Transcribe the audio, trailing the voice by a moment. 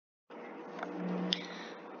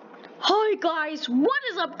Hi guys, what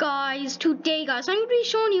is up guys? Today guys, I'm going to be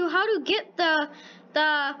showing you how to get the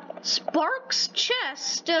Sparks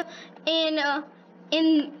chest in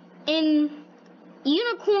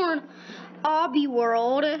Unicorn Obby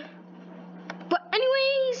World. But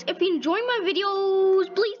anyways, if you enjoy my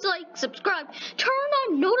videos, please like, subscribe, turn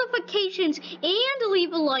on notifications, and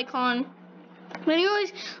leave a like on. But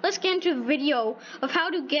anyways, let's get into the video of how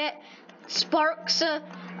to get Sparks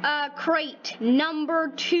crate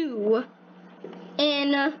number 2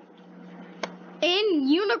 in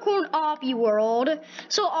Unicorn Obby World.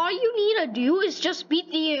 So all you need to do is just beat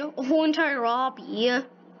the whole entire obby.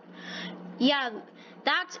 Yeah,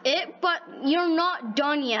 that's it, but you're not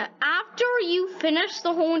done yet. After you finish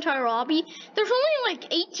the whole entire obby, there's only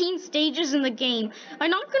like 18 stages in the game. I'm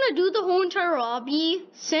not gonna do the whole entire obby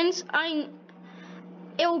since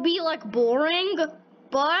it'll be like boring,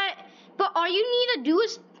 but all you need to do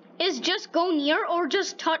is just go near or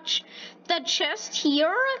just touch the chest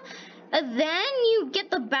here, and then you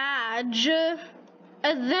get the badge, and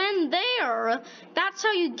then that's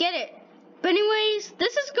how you get it. But anyways,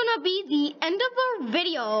 this is gonna be the end of our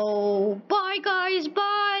video. Bye guys,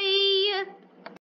 bye.